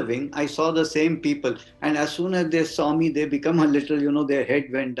other wing, I saw the same people. And as soon as they saw me, they become a little, their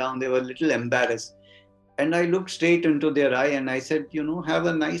head went down. They were a little embarrassed. And I looked straight into their eye and I said, have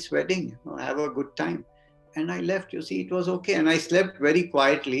a nice wedding, have a good time. And I left. You see, it was okay. And I slept very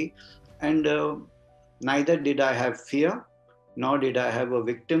quietly. And neither did I have fear, nor did I have a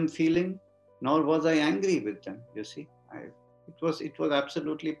victim feeling, nor was I angry with them. You see, it was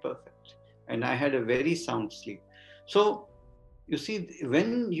absolutely perfect. And I had a very sound sleep. So, you see,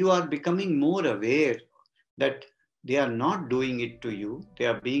 when you are becoming more aware that they are not doing it to you, they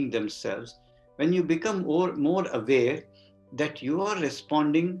are being themselves, when you become more aware that you are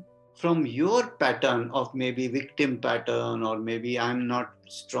responding from your pattern of maybe victim pattern, or maybe I'm not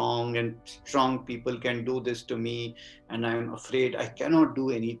strong and strong people can do this to me and I'm afraid I cannot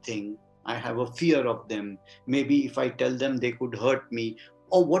do anything. I have a fear of them. Maybe if I tell them they could hurt me,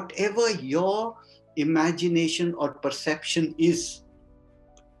 or whatever your imagination or perception is.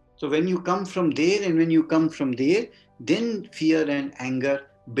 So when you come from there and when you come from there, then fear and anger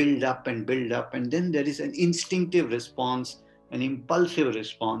build up and build up. And then there is an instinctive response, an impulsive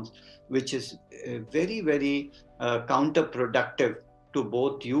response, which is very, very counterproductive to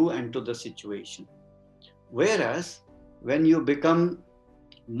both you and to the situation. Whereas when you become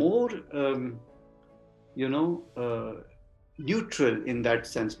more, neutral in that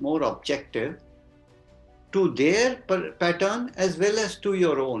sense, more objective to their pattern as well as to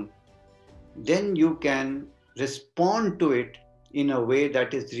your own, then you can respond to it in a way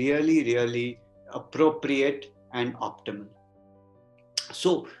that is really, really appropriate and optimal.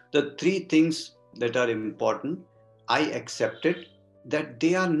 So the three things that are important, I accepted that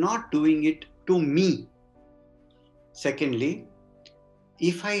they are not doing it to me. Secondly,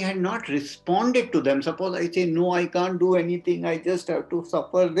 if I had not responded to them, suppose I say, no, I can't do anything, I just have to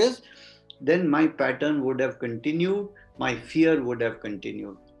suffer this, then my pattern would have continued, my fear would have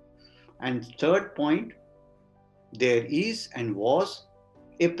continued. And third point, there is and was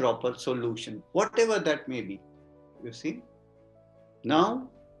a proper solution, whatever that may be. You see? Now,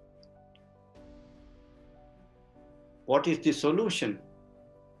 what is the solution?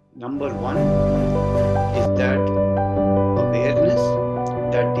 Number one is that awareness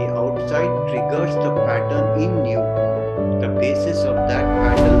that the outside triggers the pattern in you. The basis of that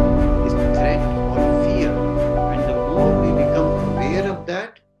pattern is threat or fear. And the more we become aware of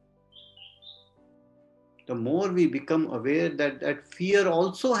that, the more we become aware that that fear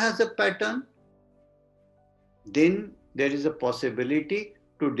also has a pattern, then there is a possibility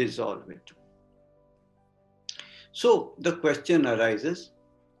to dissolve it. So the question arises,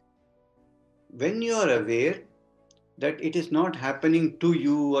 when you are aware that it is not happening to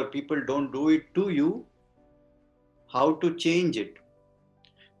you or people don't do it to you, how to change it?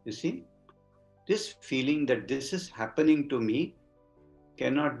 You see, this feeling that this is happening to me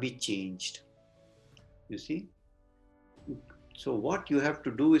cannot be changed. You see? So what you have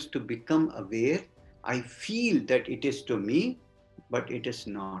to do is to become aware. I feel that it is to me, but it is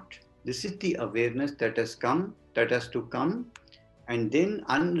not. This is the awareness that has to come, and then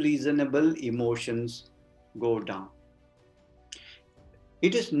unreasonable emotions go down.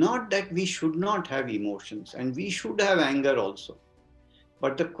 It is not that we should not have emotions, and we should have anger also.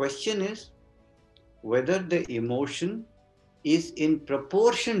 But the question is whether the emotion is in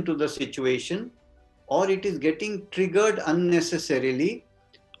proportion to the situation, or it is getting triggered unnecessarily.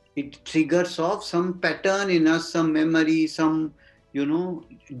 It triggers off some pattern in us, some memory, some,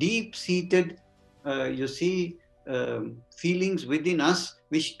 deep-seated, feelings within us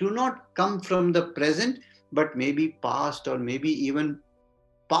which do not come from the present, but maybe past, or maybe even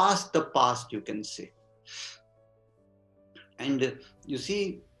past the past, you can say. And you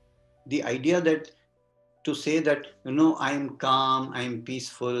see, the idea that to say that, I am calm, I am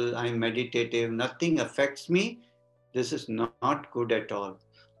peaceful, I am meditative, nothing affects me, this is not good at all.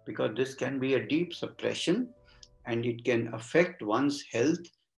 Because this can be a deep suppression, and it can affect one's health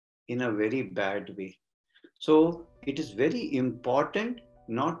in a very bad way. So it is very important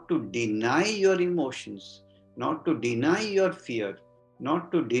not to deny your emotions, not to deny your fear,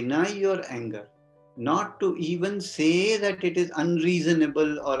 not to deny your anger, not to even say that it is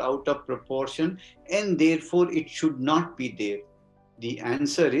unreasonable or out of proportion and therefore it should not be there. The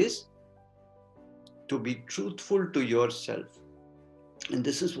answer is to be truthful to yourself. And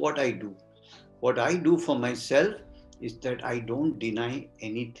this is what I do. What I do for myself is that I don't deny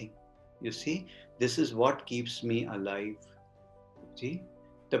anything. You see, this is what keeps me alive. See,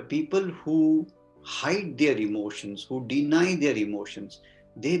 the people who hide their emotions, who deny their emotions,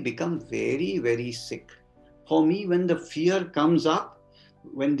 they become very, very sick. For me, when the fear comes up,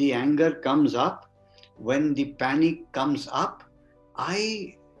 when the anger comes up, when the panic comes up,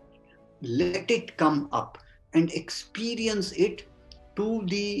 I let it come up and experience it to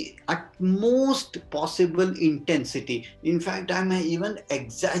the utmost possible intensity. In fact, I may even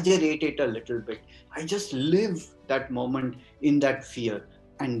exaggerate it a little bit. I just live that moment in that fear.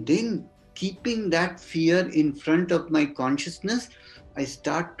 And then, keeping that fear in front of my consciousness, I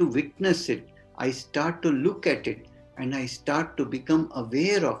start to witness it. I start to look at it, and I start to become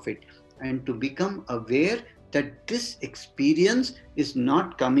aware of it, and to become aware that this experience is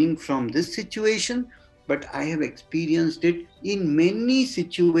not coming from this situation, but I have experienced it in many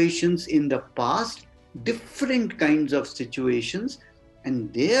situations in the past, different kinds of situations,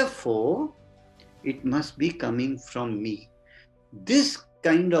 and therefore it must be coming from me. This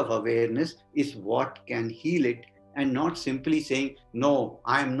kind of awareness is what can heal it, and not simply saying, no,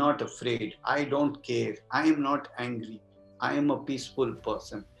 I am not afraid, I don't care, I am not angry, I am a peaceful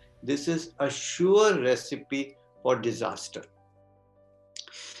person. This is a sure recipe for disaster.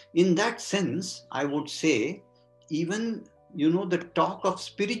 In that sense, I would say, even, the talk of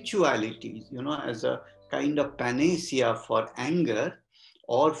spirituality, as a kind of panacea for anger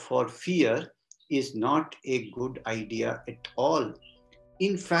or for fear is not a good idea at all.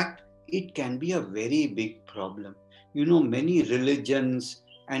 In fact, it can be a very big problem. Many religions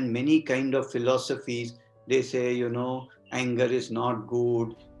and many kind of philosophies, they say, anger is not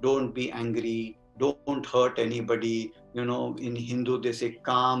good, don't be angry, don't hurt anybody. In Hindu, they say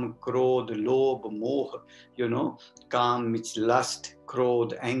Kam, Krodh, Lobh, Moh, Kam, which lust,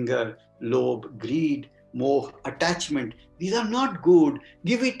 Krodh, anger, Lobh, greed, Moh, attachment. These are not good.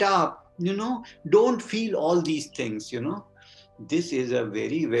 Give it up, don't feel all these things, This is a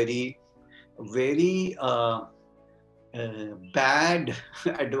very, very, very bad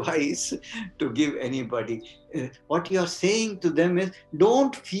advice to give anybody. What you're saying to them is,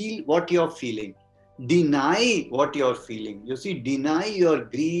 don't feel what you're feeling. Deny what you're feeling. You see, deny your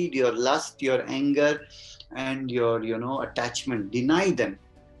greed, your lust, your anger, and your, attachment. Deny them.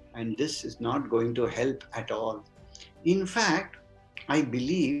 And this is not going to help at all. In fact, I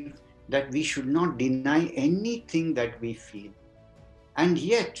believe that we should not deny anything that we feel. And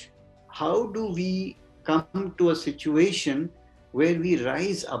yet, how do we come to a situation where we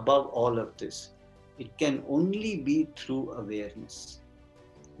rise above all of this? It can only be through awareness.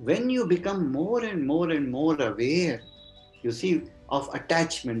 When you become more and more and more aware, you see, of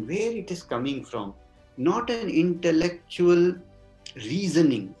attachment, where it is coming from, not an intellectual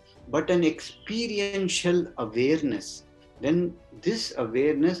reasoning, but an experiential awareness, then this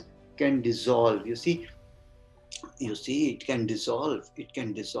awareness can dissolve. You see, it can dissolve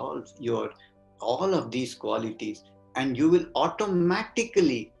your all of these qualities, and you will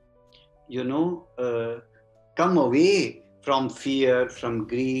automatically come away from fear, from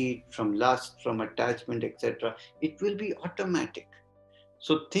greed, from lust, from attachment, etc. It will be automatic.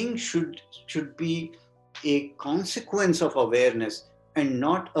 So things should be a consequence of awareness, and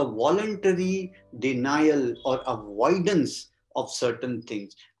not a voluntary denial or avoidance of certain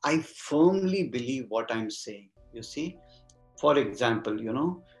things. I firmly believe what I'm saying. You see, for example,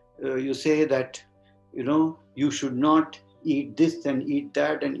 you say that, you should not eat this and eat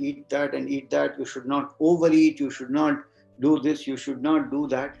that and eat that and eat that. You should not overeat. You should not do this. You should not do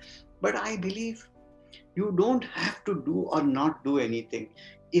that. But I believe you don't have to do or not do anything.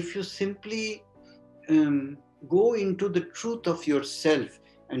 If you simply go into the truth of yourself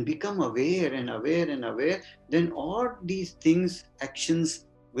and become aware and aware and aware, then all these things, actions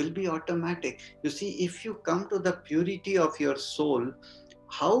will be automatic. You see, if you come to the purity of your soul,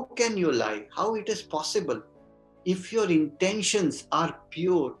 how can you lie? How it is possible? If your intentions are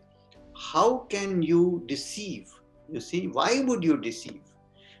pure, how can you deceive? You see, why would you deceive?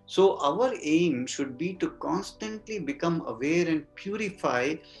 So, our aim should be to constantly become aware and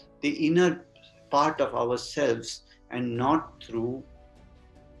purify the inner part of ourselves and not through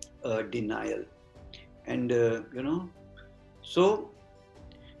denial. And, so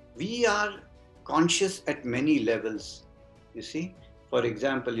we are conscious at many levels. You see, for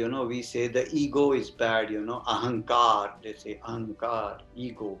example, we say the ego is bad, ahankar, they say ahankar,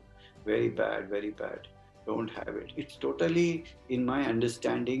 ego, very bad, very bad, don't have it. It's totally, in my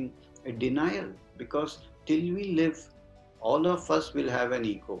understanding, a denial, because till we live, all of us will have an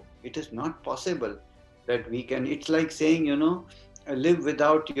ego. It is not possible that we can, it's like saying, live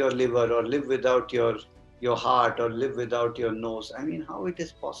without your liver, or live without your heart, or live without your nose. I mean, how it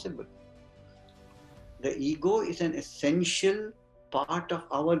is possible? The ego is an essential part of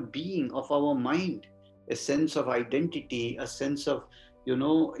our being, of our mind, a sense of identity, a sense of,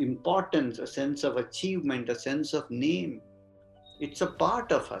 importance, a sense of achievement, a sense of name. It's a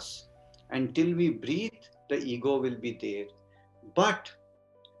part of us. Until we breathe, the ego will be there. But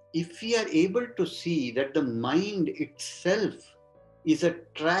if we are able to see that the mind itself is a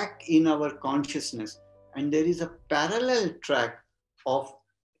track in our consciousness, and there is a parallel track of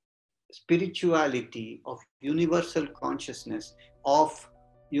spirituality, of universal consciousness, of,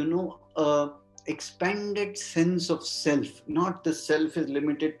 expanded sense of self. Not the self is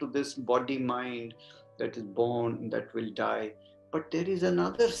limited to this body mind that is born, that will die, but there is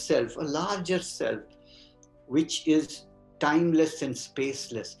another self, a larger self, which is timeless and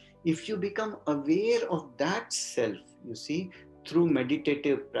spaceless. If you become aware of that self, you see, through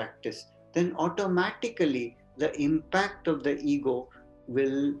meditative practice, then automatically the impact of the ego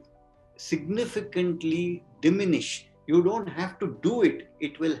will significantly diminish. You don't have to do it,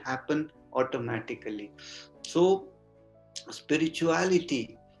 it will happen automatically. So,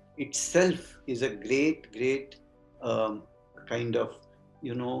 spirituality itself is a great kind of,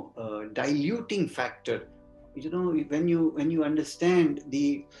 diluting factor. When you understand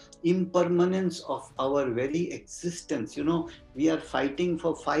the impermanence of our very existence, we are fighting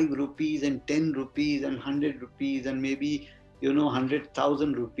for 5 rupees and 10 rupees and 100 rupees and maybe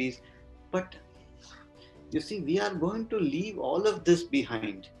 100,000 rupees. But you see, we are going to leave all of this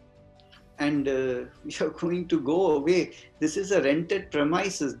behind, and we are going to go away. This is a rented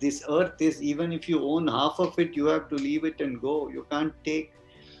premises. This earth is, even if you own half of it, you have to leave it and go. You can't take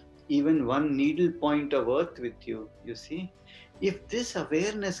even one needle point of earth with you, you see. If this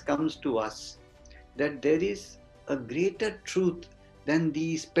awareness comes to us, that there is a greater truth than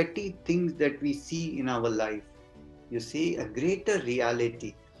these petty things that we see in our life, you see, a greater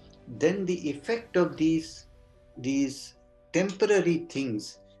reality, then the effect of these temporary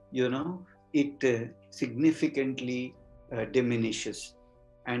things, it significantly diminishes.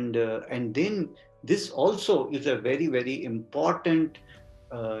 And then this also is a very, very important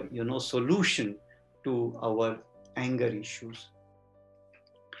solution to our anger issues.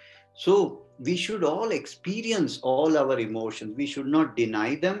 So we should all experience all our emotions. We should not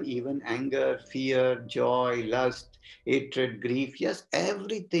deny them, even anger, fear, joy, lust, hatred, grief. Yes,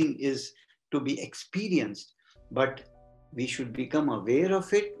 everything is to be experienced, but we should become aware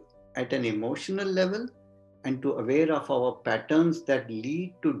of it at an emotional level, and to aware of our patterns that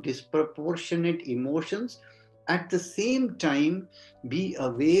lead to disproportionate emotions. At the same time, be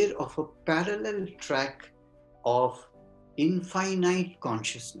aware of a parallel track of infinite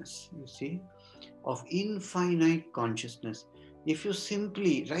consciousness, you see, of infinite consciousness. If you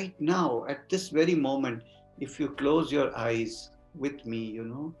simply, right now, at this very moment, if you close your eyes with me,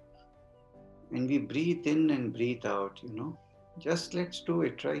 and we breathe in and breathe out, just let's do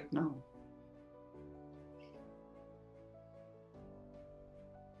it right now.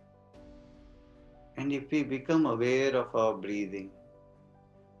 And if we become aware of our breathing,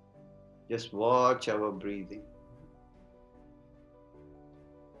 just watch our breathing.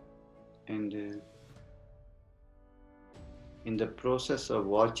 And in the process of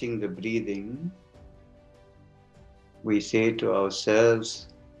watching the breathing, we say to ourselves,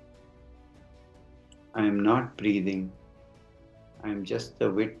 I am not breathing. I am just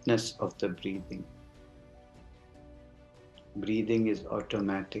the witness of the breathing. Breathing is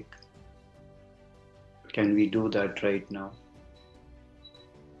automatic. Can we do that right now?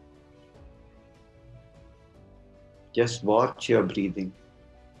 Just watch your breathing.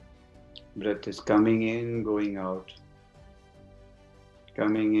 Breath is coming in, going out.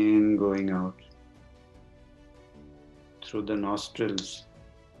 Coming in, going out. Through the nostrils.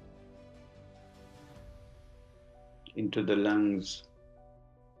 Into the lungs.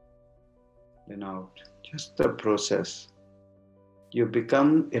 Then out. Just the process. You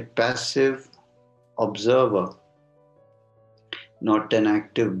become a passive observer, not an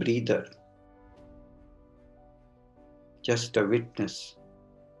active breather. Just a witness.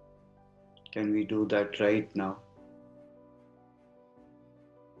 Can we do that right now?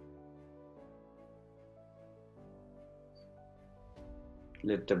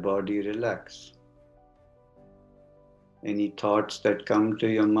 Let the body relax. Any thoughts that come to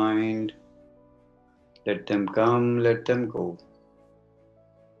your mind, let them come, let them go.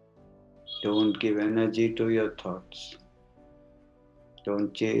 Don't give energy to your thoughts.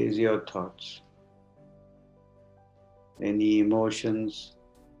 Don't chase your thoughts. Any emotions,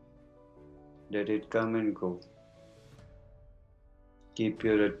 let it come and go. Keep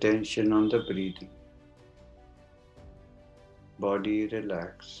your attention on the breathing. Body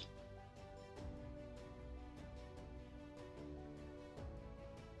relax.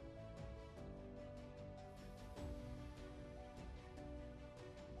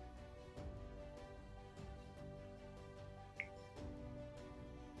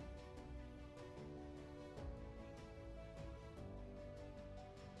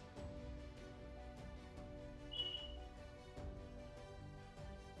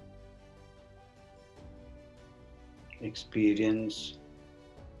 Experience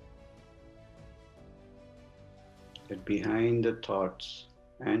that behind the thoughts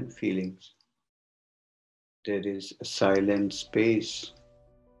and feelings, there is a silent space.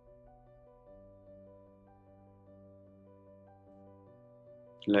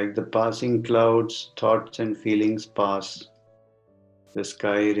 Like the passing clouds, thoughts and feelings pass. The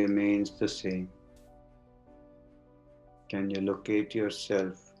sky remains the same. Can you locate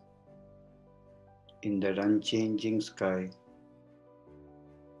yourself in that unchanging sky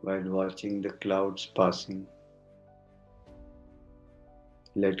while watching the clouds passing?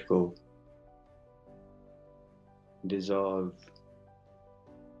 Let go. Dissolve.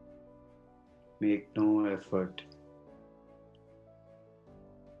 Make no effort.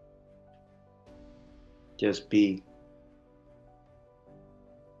 Just be.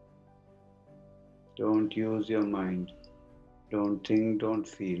 Don't use your mind. Don't think, don't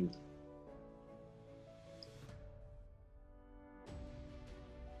feel.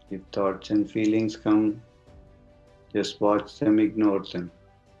 If thoughts and feelings come, just watch them, ignore them.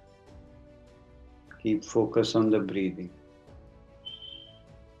 Keep focus on the breathing.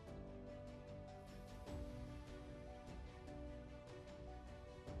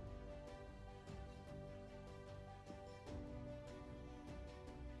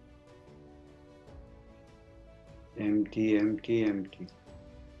 Empty, empty, empty.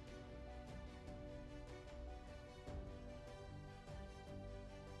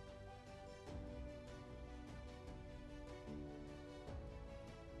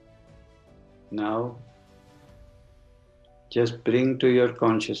 Now, just bring to your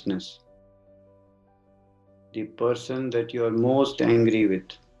consciousness the person that you are most angry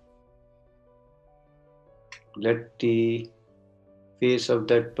with. Let the face of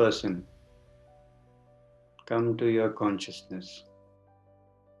that person come to your consciousness.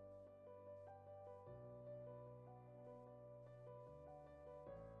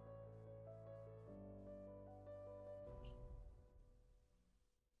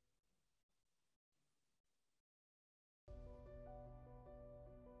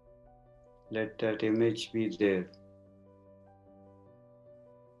 Let that image be there.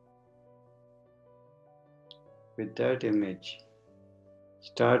 With that image,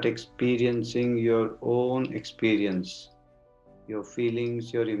 start experiencing your own experience, your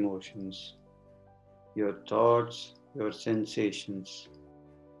feelings, your emotions, your thoughts, your sensations,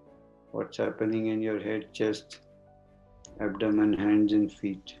 what's happening in your head, chest, abdomen, hands and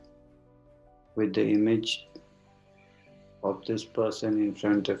feet, with the image of this person in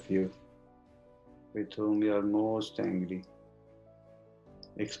front of you, with whom you are most angry.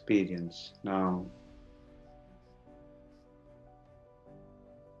 Experience now.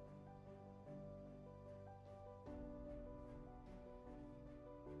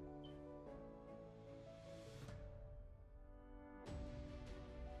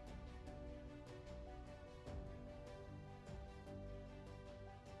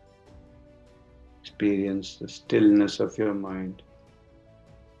 Experience the stillness of your mind.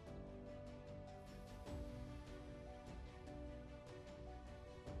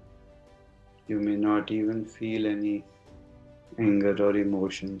 You may not even feel any anger or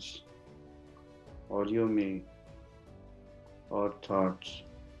emotions. or you may, or thoughts,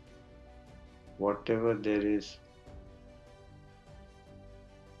 whatever there is,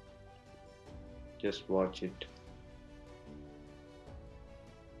 just watch it.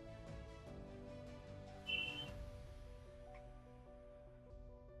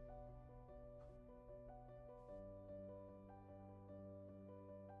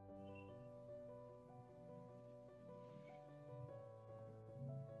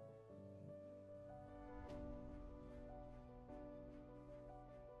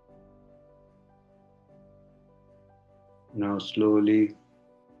 Now slowly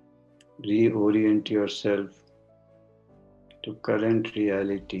reorient yourself to current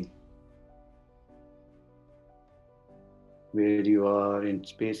reality, where you are in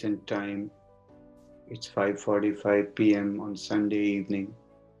space and time. It's 5:45 p.m. on Sunday evening.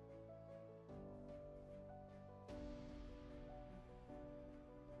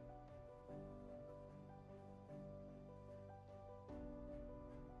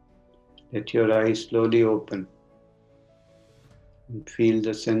 Let your eyes slowly open and feel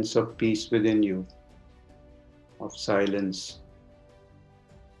the sense of peace within you, of silence.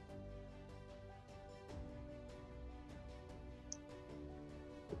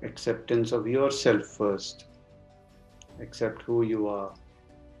 Acceptance of yourself first. Accept who you are.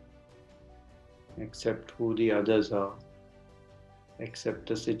 Accept who the others are. Accept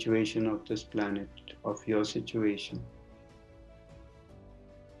the situation of this planet, of your situation.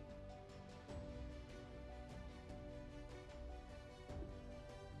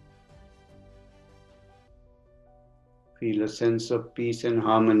 Feel a sense of peace and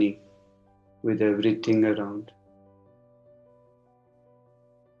harmony with everything around.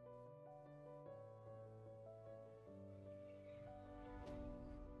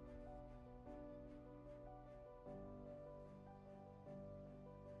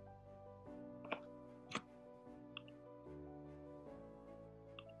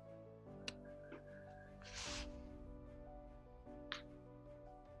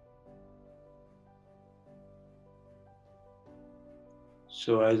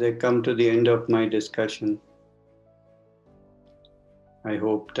 So as I come to the end of my discussion, I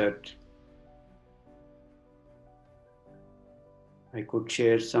hope that I could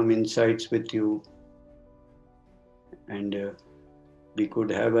share some insights with you, and we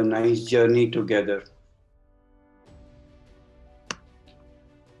could have a nice journey together.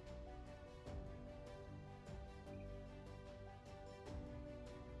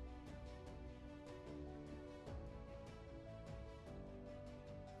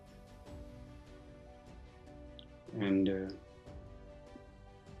 And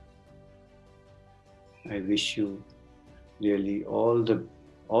I wish you really all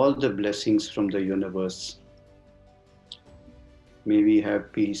the blessings from the universe. May we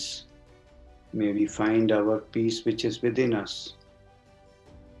have peace. May we find our peace which is within us.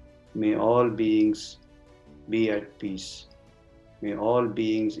 May all beings be at peace. May all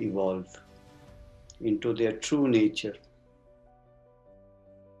beings evolve into their true nature.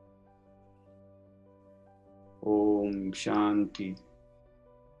 Om Shanti,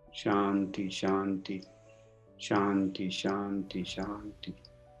 Shanti, Shanti, Shanti, Shanti, Shanti,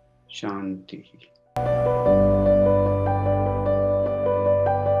 Shanti.